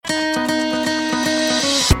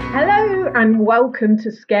and welcome to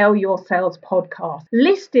Scale Your Sales podcast,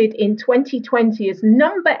 listed in 2020 as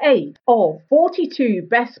number 8 of 42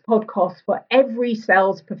 best podcasts for every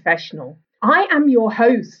sales professional. I am your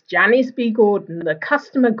host, Janice B. Gordon, the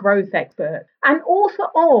customer growth expert and author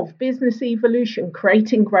of Business Evolution,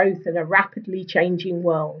 Creating Growth in a Rapidly Changing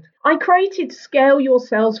World. I created Scale Your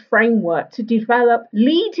Sales framework to develop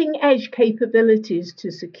leading edge capabilities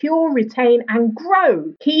to secure, retain, and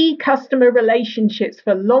grow key customer relationships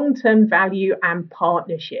for long-term value and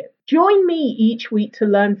partnership. Join me each week to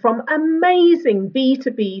learn from amazing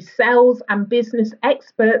B2B sales and business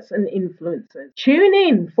experts and influencers. Tune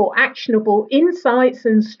in for actionable insights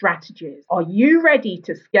and strategies. Are you ready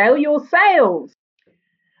to scale your sales?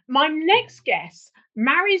 My next guest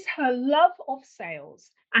marries her love of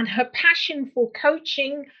sales and her passion for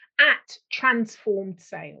coaching at Transformed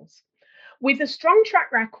Sales. With a strong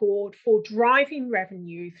track record for driving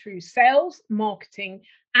revenue through sales, marketing,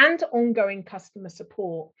 and ongoing customer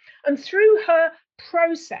support. And through her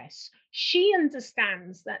process, she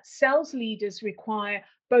understands that sales leaders require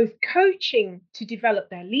both coaching to develop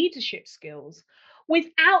their leadership skills with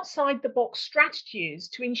outside the box strategies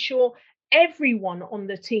to ensure everyone on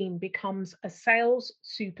the team becomes a sales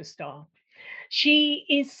superstar. She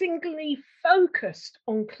is singly focused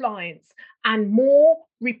on clients and more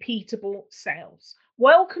repeatable sales.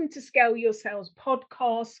 Welcome to Scale Your Sales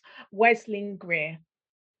podcast, Wesley Greer.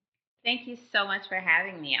 Thank you so much for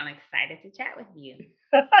having me. I'm excited to chat with you.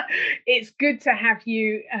 It's good to have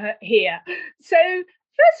you here. So,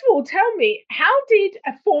 first of all, tell me, how did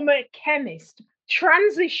a former chemist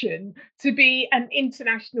transition to be an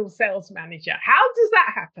international sales manager? How does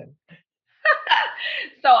that happen?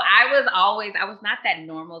 So I was not that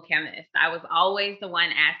normal chemist. I was always the one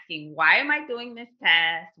asking, why am I doing this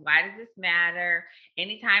test? Why does this matter?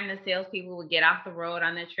 Anytime the salespeople would get off the road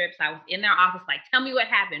on their trips, I was in their office like, tell me what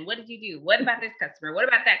happened. What did you do? What about this customer? What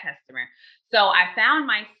about that customer? So I found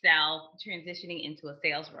myself transitioning into a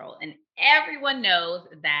sales role. And everyone knows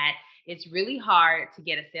that it's really hard to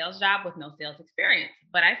get a sales job with no sales experience.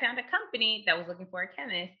 But I found a company that was looking for a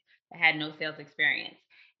chemist that had no sales experience.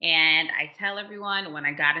 And I tell everyone, when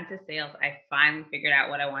I got into sales, I finally figured out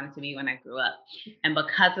what I wanted to be when I grew up. And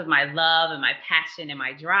because of my love and my passion and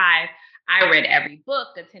my drive, I read every book,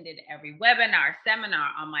 attended every webinar, seminar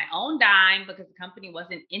on my own dime because the company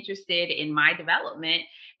wasn't interested in my development.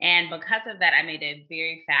 And because of that, I made a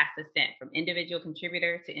very fast ascent from individual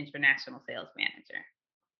contributor to international sales manager.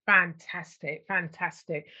 Fantastic,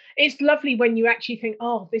 fantastic. It's lovely when you actually think,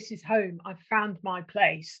 oh, this is home. I've found my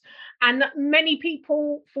place. And many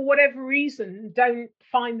people, for whatever reason, don't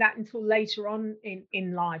find that until later on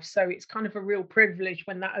in life. So it's kind of a real privilege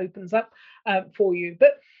when that opens up for you.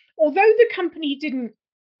 But although the company didn't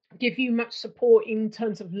give you much support in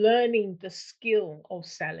terms of learning the skill of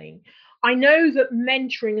selling, I know that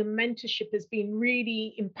mentoring and mentorship has been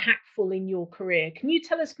really impactful in your career. Can you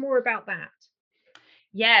tell us more about that?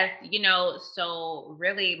 Yes, so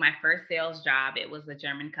really my first sales job, it was a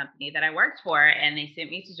German company that I worked for, and they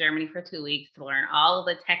sent me to Germany for 2 weeks to learn all of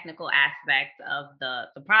the technical aspects of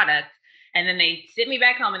the product. And then they sent me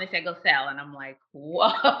back home and they said, go sell. And I'm like,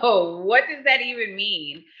 whoa, what does that even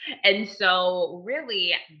mean? And so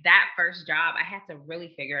really that first job, I had to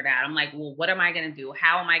really figure it out. I'm like, well, what am I going to do?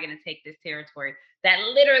 How am I going to take this territory that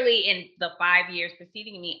literally in the 5 years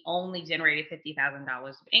preceding me only generated $50,000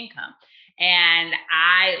 of income? And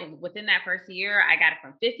within that first year, I got it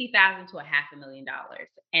from 50,000 to $500,000.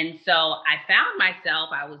 And so I found myself,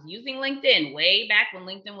 I was using LinkedIn way back when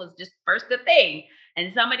LinkedIn was just first a thing.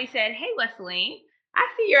 And somebody said, hey, Wesley, I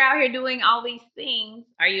see you're out here doing all these things.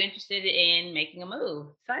 Are you interested in making a move?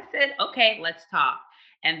 So I said, okay, let's talk.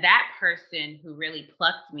 And that person who really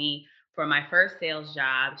plucked me for my first sales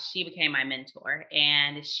job, she became my mentor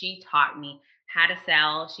and she taught me how to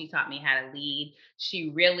sell. She taught me how to lead.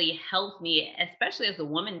 She really helped me, especially as a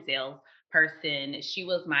woman sales person. She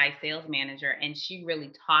was my sales manager and she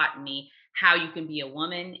really taught me how you can be a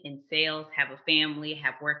woman in sales, have a family,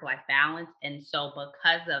 have work-life balance. And so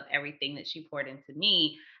because of everything that she poured into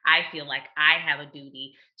me, I feel like I have a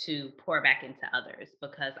duty to pour back into others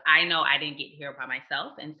because I know I didn't get here by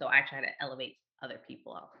myself. And so I try to elevate other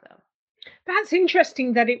people also. That's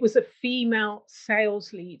interesting that it was a female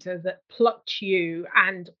sales leader that plucked you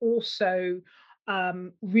and also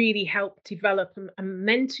really helped develop and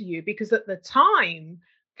mentor you, because at the time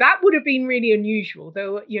that would have been really unusual.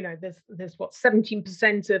 Though, there's what,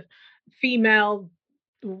 17% of female,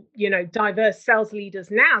 diverse sales leaders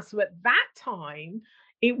now. So at that time,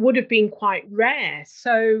 it would have been quite rare.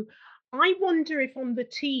 So I wonder if on the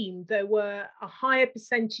team there were a higher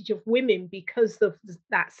percentage of women because of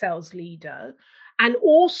that sales leader, and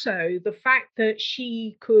also the fact that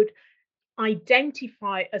she could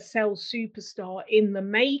identify a sales superstar in the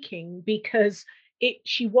making, because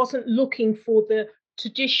she wasn't looking for the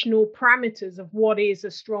traditional parameters of what is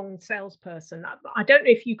a strong salesperson. I don't know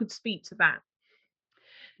if you could speak to that.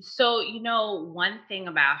 So, one thing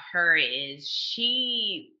about her is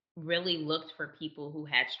she really looked for people who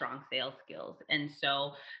had strong sales skills. And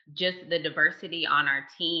so, just the diversity on our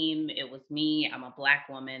team, it was me, I'm a Black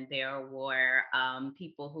woman. There were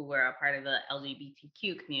people who were a part of the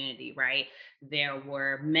LGBTQ community, right? There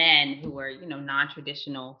were men who were, non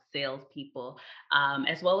traditional salespeople,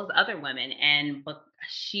 as well as other women. But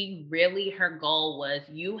she really, her goal was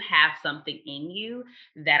you have something in you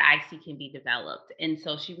that I see can be developed. And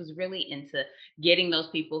so she was really into getting those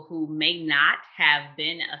people who may not have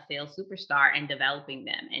been a sales superstar and developing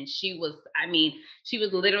them. And she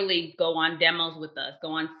would literally go on demos with us, go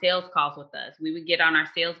on sales calls with us. We would get on our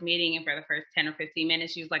sales meeting, and for the first 10 or 15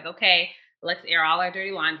 minutes, she was like, okay, let's air all our dirty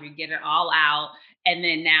laundry, get it all out. And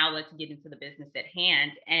then now let's get into the business at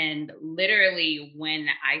hand. And literally, when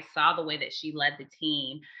I saw the way that she led the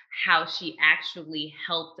team, how she actually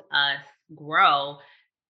helped us grow,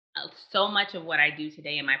 so much of what I do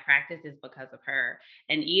today in my practice is because of her.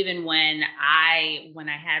 And even when I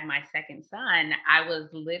had my second son, I was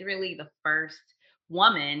literally the first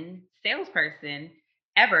woman salesperson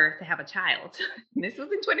ever to have a child. This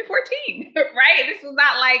was in 2014, right? This was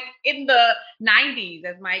not like in the 90s,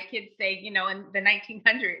 as my kids say, in the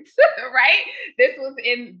 1900s, right? This was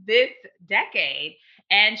in this decade.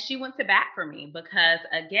 And she went to bat for me because,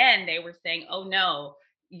 again, they were saying, oh no,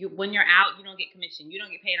 when you're out, you don't get commission, you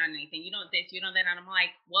don't get paid on anything, you don't this, you don't that. And I'm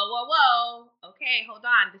like, whoa, okay, hold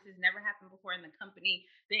on. This has never happened before in the company,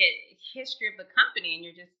 the history of the company, and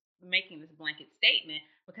you're just making this blanket statement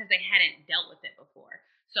because they hadn't dealt with it before.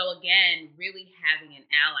 So again, really having an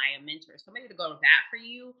ally, a mentor, somebody to go to bat for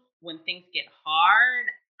you when things get hard.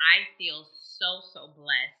 I feel so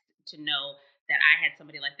blessed to know that I had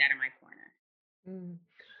somebody like that in my corner. Mm.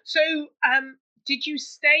 So, did you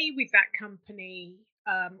stay with that company,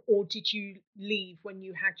 or did you leave when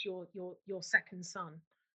you had your second son?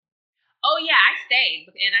 Oh yeah, I stayed,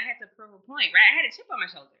 and I had to prove a point, right? I had a chip on my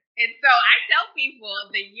shoulder, and so I tell people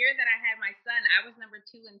the year that I had my son, I was number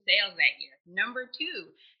 2 in sales that year, number 2,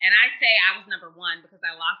 and I say I was number 1 because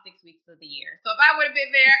I lost 6 weeks of the year. So if I would have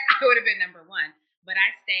been there, I would have been number 1. But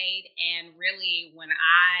I stayed, and really, when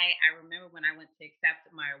I remember when I went to accept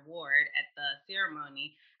my award at the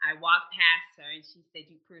ceremony, I walked past her, and she said,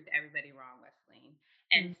 "You proved everybody wrong, Wesleyan."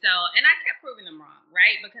 And Mm. so, and I kept proving them wrong,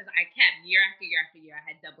 right? Because I kept year after year after year, I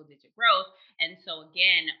had double digit growth. And so,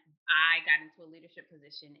 again, I got into a leadership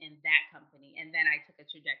position in that company. And then I took a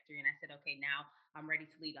trajectory and I said, okay, now I'm ready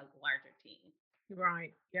to lead a larger team.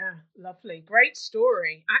 Right. Yeah. Lovely. Great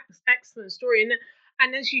story. Excellent story.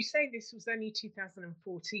 And as you say, this was only 2014.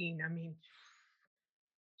 I mean, I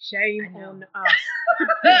shame know. on us.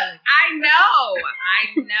 I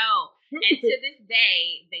know. And to this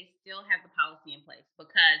day, they still have the policy in place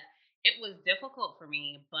because it was difficult for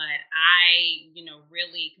me, but I,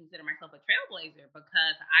 really consider myself a trailblazer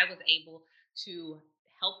because I was able to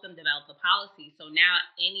help them develop the policy. So now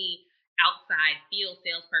any outside field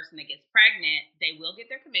salesperson that gets pregnant, they will get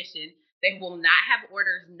their commission. They will not have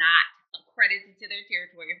orders not accredited to their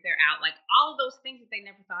territory if they're out. Like all of those things that they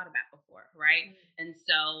never thought about before, right? And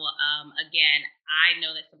so, again, I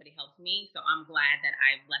know that somebody helped me, so I'm glad that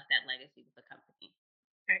I've left that legacy with the company.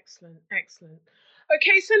 Excellent, excellent.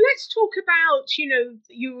 Okay, so let's talk about,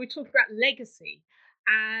 you were talking about legacy.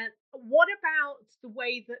 And what about the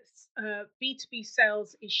way that B2B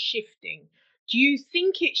sales is shifting? Do you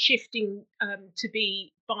think it's shifting to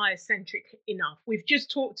be buyer centric enough? We've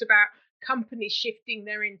just talked about companies shifting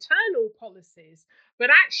their internal policies, but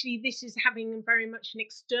actually, this is having very much an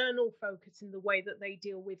external focus in the way that they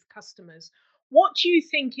deal with customers. What do you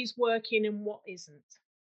think is working and what isn't?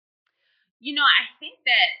 I think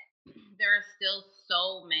that there are still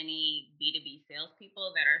so many B2B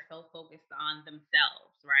salespeople that are so focused on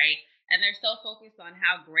themselves, right? And they're so focused on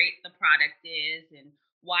how great the product is and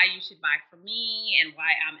why you should buy from me and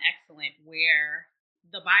why I'm excellent, where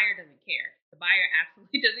the buyer doesn't care. The buyer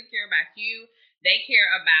absolutely doesn't care about you. They care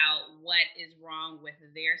about what is wrong with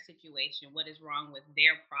their situation, what is wrong with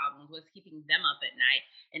their problems, what's keeping them up at night.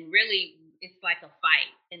 And really, it's like a fight.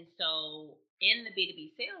 And so, in the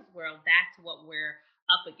B2B sales world, that's what we're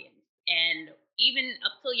up against. And even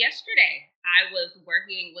up till yesterday, I was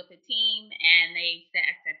working with a team and I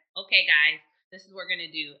said, okay, guys, this is what we're going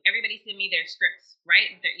to do. Everybody send me their scripts,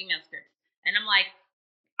 right? Their email scripts. And I'm like,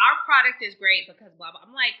 our product is great because blah, blah.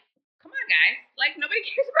 I'm like, come on, guys. Like, nobody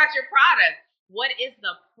cares about your product. What is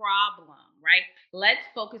the problem, right? Let's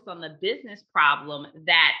focus on the business problem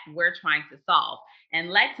that we're trying to solve. And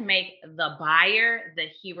let's make the buyer the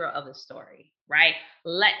hero of the story, right?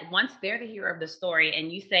 Once they're the hero of the story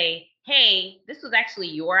and you say, hey, this was actually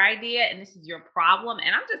your idea and this is your problem,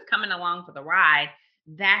 and I'm just coming along for the ride,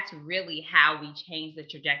 that's really how we change the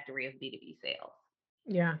trajectory of B2B sales.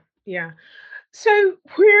 Yeah, yeah. So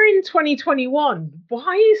we're in 2021.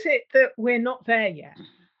 Why is it that we're not there yet?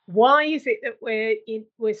 Why is it that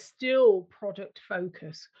we're still product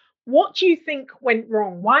focused? What do you think went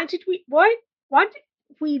wrong? Why did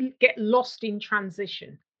we get lost in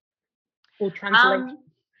transition or translation? Um,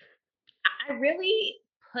 I really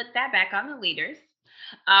put that back on the leaders,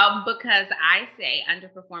 because I say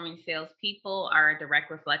underperforming salespeople are a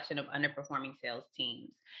direct reflection of underperforming sales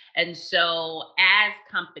teams. And so, as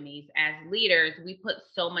companies, as leaders, we put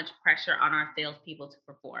so much pressure on our salespeople to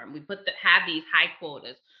perform. Have these high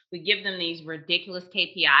quotas. We give them these ridiculous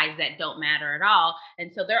KPIs that don't matter at all,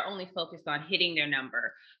 and so they're only focused on hitting their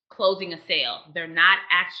number, closing a sale. They're not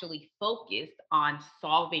actually focused on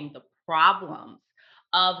solving the problems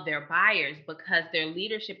of their buyers because their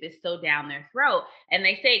leadership is so down their throat, and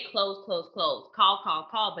they say close, close, close,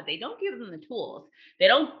 call, but they don't give them the tools. They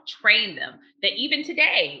don't train them. That even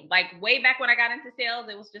today, like way back when I got into sales,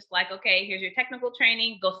 it was just like, okay, here's your technical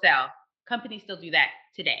training, go sell. Companies still do that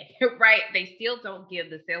today, right? They still don't give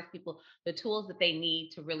the salespeople the tools that they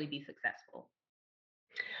need to really be successful.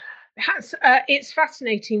 It's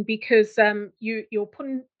fascinating because you're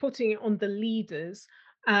putting it on the leaders,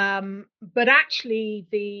 but actually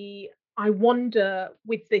the I wonder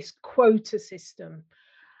with this quota system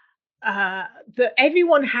that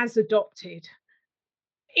everyone has adopted.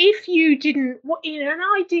 If you didn't, what in an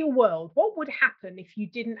ideal world, what would happen if you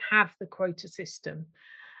didn't have the quota system?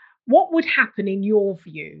 What would happen in your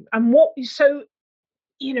view? And what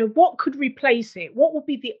could replace it? What would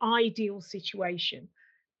be the ideal situation?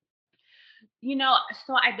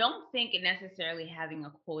 So I don't think necessarily having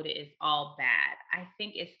a quota is all bad. I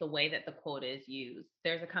think it's the way that the quota is used.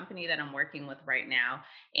 There's a company that I'm working with right now,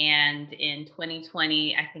 and in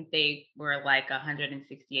 2020, I think they were like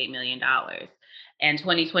 $168 million. And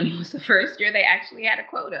 2020 was the first year they actually had a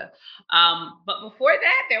quota. But before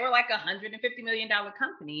that, they were like a $150 million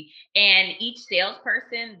company, and each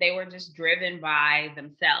salesperson, they were just driven by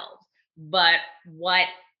themselves. But what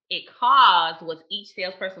it caused was each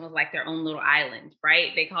salesperson was like their own little island,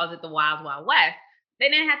 right? They called it the Wild Wild West. They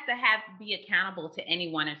didn't have to be accountable to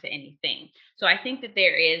anyone or to anything. So I think that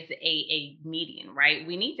there is a median, right?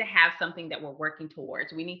 We need to have something that we're working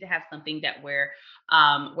towards. We need to have something that we're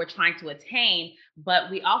trying to attain,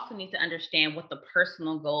 but we also need to understand what the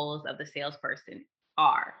personal goals of the salesperson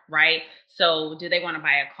are, right? So, do they want to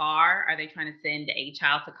buy a car? Are they trying to send a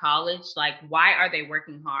child to college? Like, why are they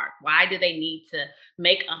working hard? Why do they need to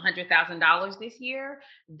make $100,000 this year?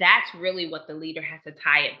 That's really what the leader has to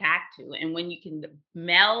tie it back to. And when you can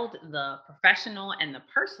meld the professional and the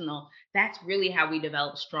personal, that's really how we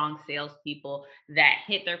develop strong salespeople that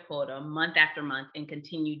hit their quota month after month and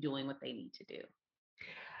continue doing what they need to do.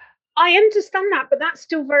 I understand that, but that's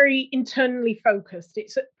still very internally focused.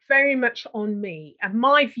 It's very much on me. And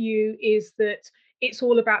my view is that it's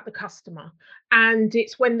all about the customer. And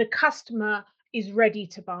it's when the customer is ready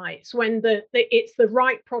to buy. It's when it's the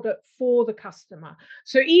right product for the customer.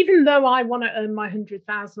 So even though I want to earn my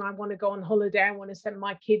 100,000, I want to go on holiday, I want to send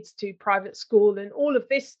my kids to private school and all of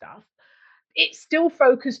this stuff, it's still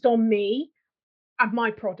focused on me and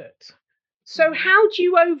my product. So, Mhm. how do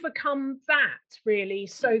you overcome that really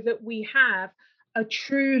so that we have a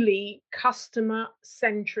truly customer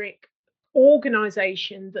centric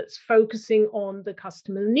organization that's focusing on the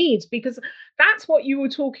customer needs? Because that's what you were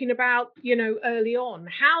talking about, early on.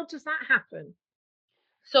 How does that happen?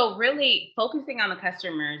 So really focusing on the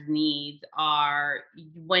customer's needs are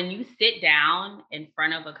when you sit down in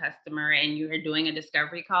front of a customer and you're doing a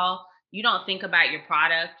discovery call, you don't think about your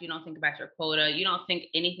product, you don't think about your quota, you don't think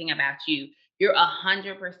anything about you. You're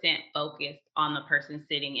 100% focused on the person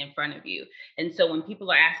sitting in front of you. And so when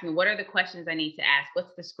people are asking, what are the questions I need to ask?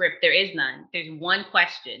 What's the script? There is none. There's one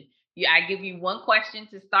question. I give you one question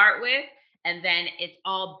to start with, and then it's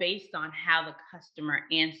all based on how the customer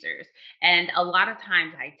answers. And a lot of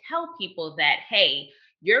times I tell people that, hey,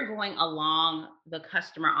 you're going along the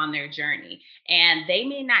customer on their journey, and they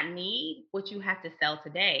may not need what you have to sell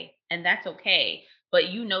today, and that's okay. But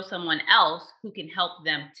you know someone else who can help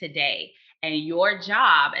them today. And your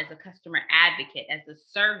job as a customer advocate, as a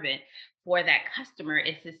servant for that customer,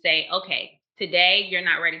 is to say, okay, today you're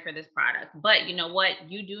not ready for this product, but you know what?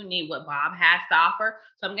 You do need what Bob has to offer.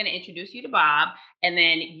 So I'm going to introduce you to Bob, and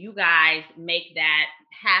then you guys make that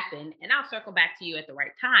happen. And I'll circle back to you at the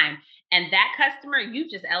right time. And that customer,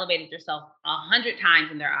 you've just elevated yourself 100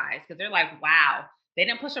 times in their eyes, because they're like, wow, they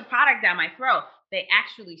didn't push a product down my throat. They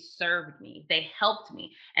actually served me. They helped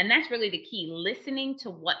me. And that's really the key, listening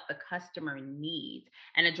to what the customer needs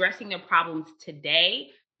and addressing their problems today.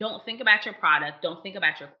 Don't think about your product. Don't think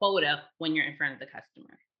about your quota when you're in front of the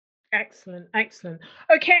customer. Excellent, excellent.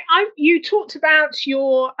 Okay, you talked about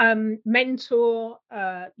your mentor,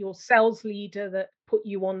 your sales leader that put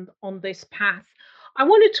you on this path. I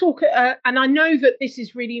want to talk, and I know that this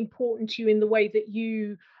is really important to you in the way that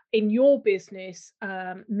you, in your business,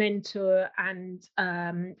 mentor and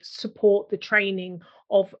support the training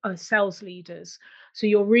of sales leaders. So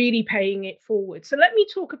you're really paying it forward. So let me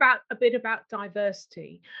talk about a bit about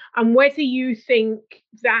diversity and whether you think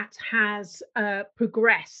that has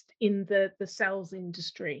progressed in the sales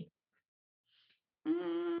industry.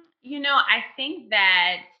 I think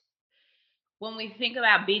that when we think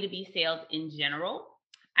about B2B sales in general,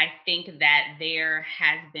 I think that there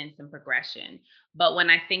has been some progression. But when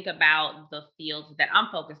I think about the fields that I'm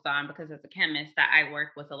focused on, because as a chemist, I work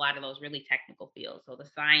with a lot of those really technical fields. So the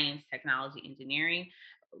science, technology, engineering,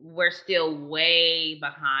 we're still way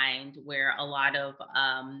behind where a lot of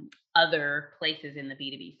other places in the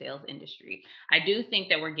B2B sales industry. I do think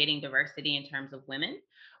that we're getting diversity in terms of women,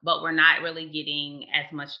 but we're not really getting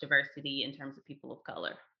as much diversity in terms of people of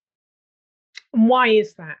color. And why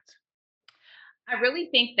is that? I really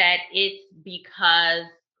think that it's because,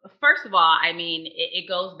 first of all, I mean, it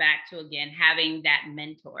goes back to, again, having that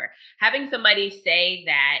mentor, having somebody say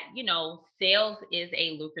that, sales is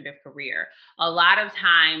a lucrative career. A lot of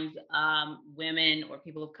times, women or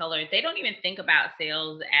people of color, they don't even think about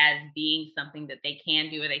sales as being something that they can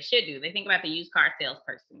do or they should do. They think about the used car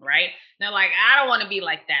salesperson, right? And they're like, I don't want to be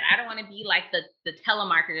like that. I don't want to be like the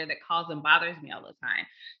telemarketer that calls and bothers me all the time.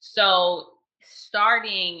 So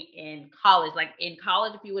starting in college, like in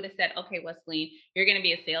college, if you would have said, okay, Wesley, you're going to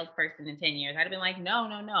be a salesperson in 10 years, I'd have been like, no,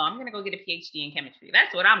 no, no, I'm going to go get a PhD in chemistry.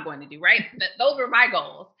 That's what I'm going to do, right? Those were my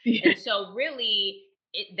goals. Yeah. And so really,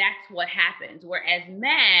 that's what happens. Whereas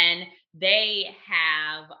men, they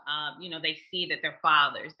have, they see that their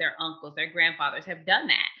fathers, their uncles, their grandfathers have done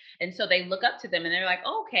that. And so they look up to them and they're like,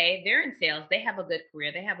 oh, okay, they're in sales. They have a good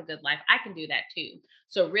career. They have a good life. I can do that too.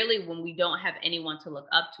 So really, when we don't have anyone to look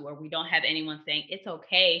up to, or we don't have anyone saying it's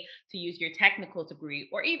okay to use your technical degree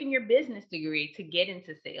or even your business degree to get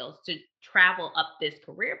into sales, to travel up this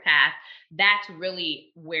career path, that's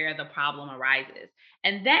really where the problem arises.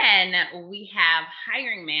 And then we have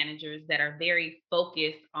hiring managers that are very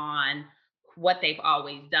focused on what they've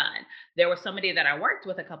always done. There was somebody that I worked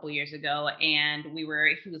with a couple years ago, and he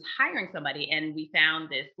was hiring somebody, and we found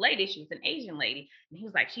this lady. She was an Asian lady, and he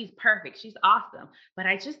was like, she's perfect, she's awesome, but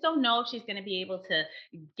I just don't know if she's going to be able to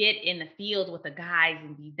get in the field with the guys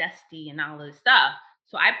and be dusty and all this stuff.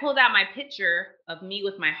 So I pulled out my picture of me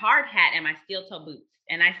with my hard hat and my steel toe boots.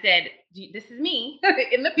 And I said, this is me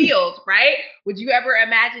in the field, right? Would you ever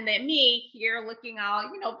imagine that me here looking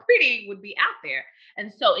all, pretty would be out there?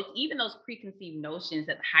 And so it's even those preconceived notions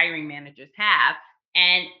that the hiring managers have,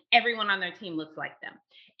 and everyone on their team looks like them.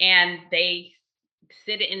 And they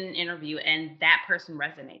sit in an interview and that person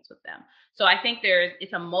resonates with them. So I think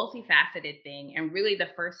it's a multifaceted thing. And really the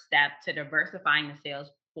first step to diversifying the sales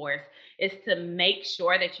force is to make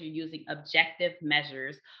sure that you're using objective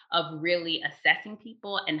measures of really assessing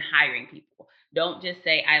people and hiring people. Don't just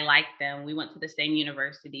say, I like them. We went to the same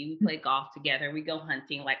university. We play golf together. We go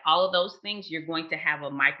hunting. Like all of those things, you're going to have a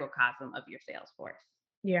microcosm of your sales force.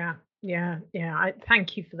 Yeah, yeah, yeah. I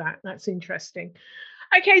thank you for that. That's interesting.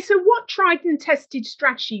 Okay, so what tried and tested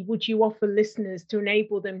strategy would you offer listeners to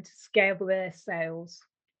enable them to scale their sales?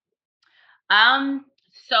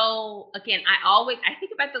 So again, I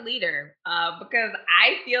think about the leader, because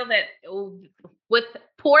I feel that with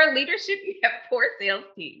poor leadership, you have poor sales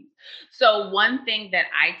teams. So one thing that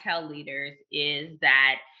I tell leaders is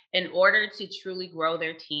that in order to truly grow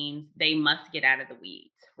their teams, they must get out of the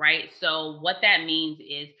weeds, right? So what that means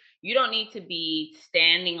is you don't need to be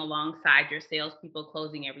standing alongside your salespeople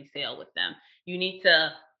closing every sale with them. You need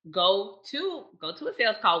to go to a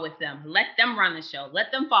sales call with them, let them run the show,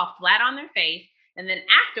 let them fall flat on their face, and then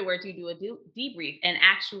afterwards you do a debrief and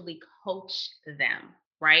actually coach them,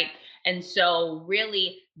 right? And so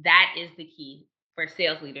really that is the key for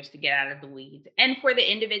sales leaders to get out of the weeds. And for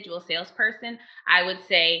the individual salesperson, I would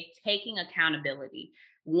say taking accountability.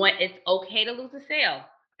 When it's okay to lose a sale,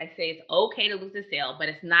 I say it's okay to lose a sale, but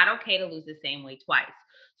it's not okay to lose the same way twice.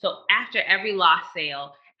 So after every lost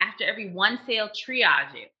sale, after every one sale,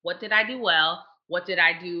 triage it. What did I do well? What did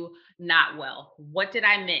I do not well? What did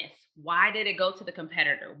I miss? Why did it go to the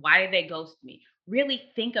competitor? Why did they ghost me? Really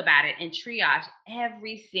think about it and triage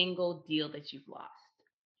every single deal that you've lost.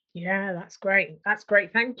 Yeah, that's great. That's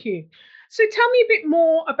great. Thank you. So tell me a bit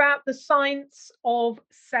more about the Science of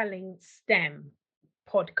Selling STEM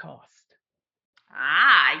podcast.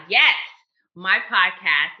 Ah, yes. My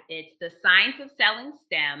podcast, it's the Science of Selling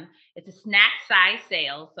STEM. It's a snack size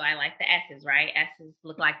sales. So I like the S's, right? S's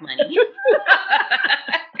look like money.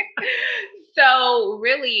 So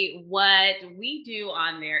really what we do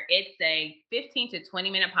on there, it's a 15 to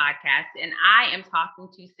 20-minute podcast. And I am talking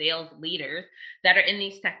to sales leaders that are in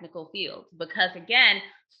these technical fields. Because again,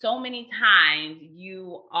 so many times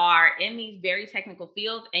you are in these very technical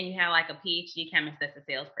fields and you have like a PhD chemist that's a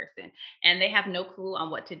salesperson and they have no clue on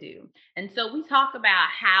what to do. And so we talk about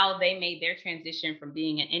how they made their transition from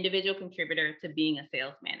being an individual contributor to being a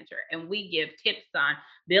sales manager. And we give tips on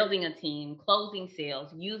building a team, closing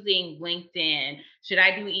sales, using LinkedIn. Should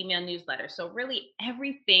I do email newsletters? So really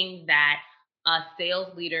everything that a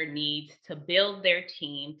sales leader needs to build their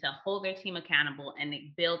team, to hold their team accountable, and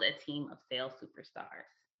build a team of sales superstars.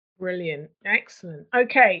 Brilliant. Excellent.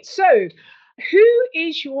 Okay. So who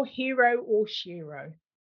is your hero or shero?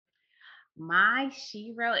 My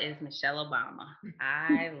shero is Michelle Obama.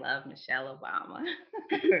 I love Michelle Obama.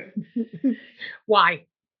 Why?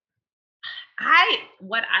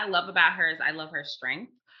 What I love about her is I love her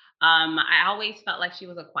strength. I always felt like she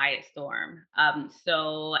was a quiet storm.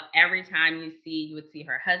 So every time you would see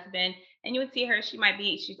her husband and you would see her,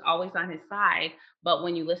 she's always on his side. But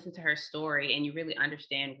when you listen to her story and you really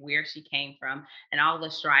understand where she came from and all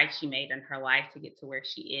the strides she made in her life to get to where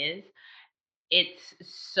she is, it's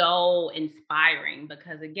so inspiring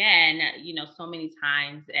because again, so many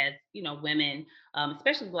times as women,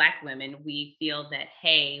 especially Black women, we feel that,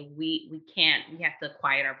 hey, we can't, we have to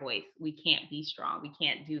quiet our voice, we can't be strong, we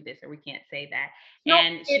can't do this, or we can't say that.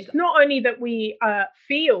 It's not only that we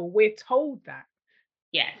feel, we're told that.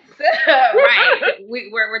 Yes. Right.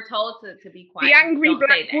 We're told to be quiet. The angry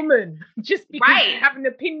Black woman, just because you have an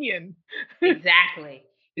opinion. Exactly.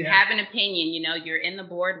 You have an opinion, you're in the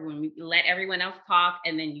boardroom, you let everyone else talk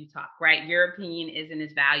and then you talk, right? Your opinion isn't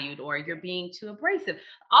as valued, or you're being too abrasive.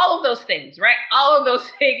 All of those things, right? All of those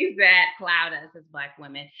things that cloud us as Black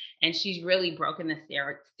women. And she's really broken the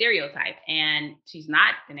stereotype. And she's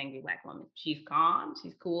not an angry Black woman. She's calm,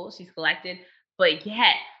 she's cool, she's collected, but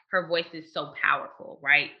yet her voice is so powerful,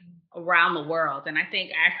 right? Around the world. And I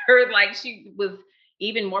think I heard like she was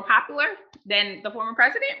even more popular than the former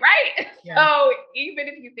president, right? Yeah. So even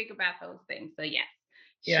if you think about those things, so yes,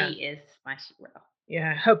 she is my hero.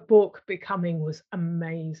 Yeah, her book Becoming was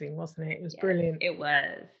amazing, wasn't it? It was brilliant. It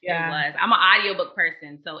was. Yeah. It was. I'm an audiobook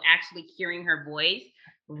person, so actually hearing her voice,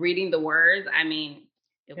 reading the words, I mean,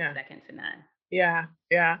 it was second to none. Yeah,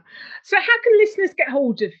 yeah. So how can listeners get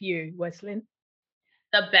hold of you, Weslyn?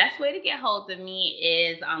 The best way to get hold of me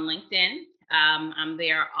is on LinkedIn. I'm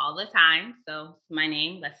there all the time. So it's my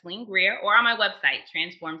name, Weslyn Greer, or on my website,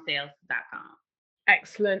 transformsales.com.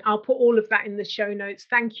 Excellent. I'll put all of that in the show notes.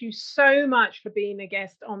 Thank you so much for being a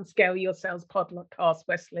guest on Scale Your Sales podcast,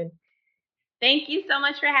 Weslyn. Thank you so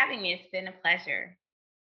much for having me. It's been a pleasure.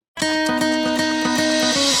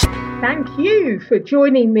 Thank you for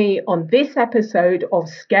joining me on this episode of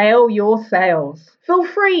Scale Your Sales. Feel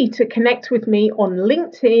free to connect with me on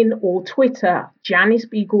LinkedIn or Twitter, Janice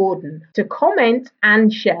B. Gordon, to comment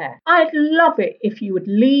and share. I'd love it if you would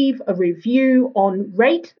leave a review on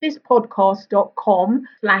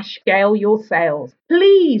ratethispodcast.com/scaleyoursales.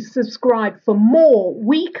 Please subscribe for more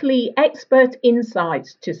weekly expert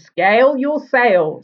insights to scale your sales.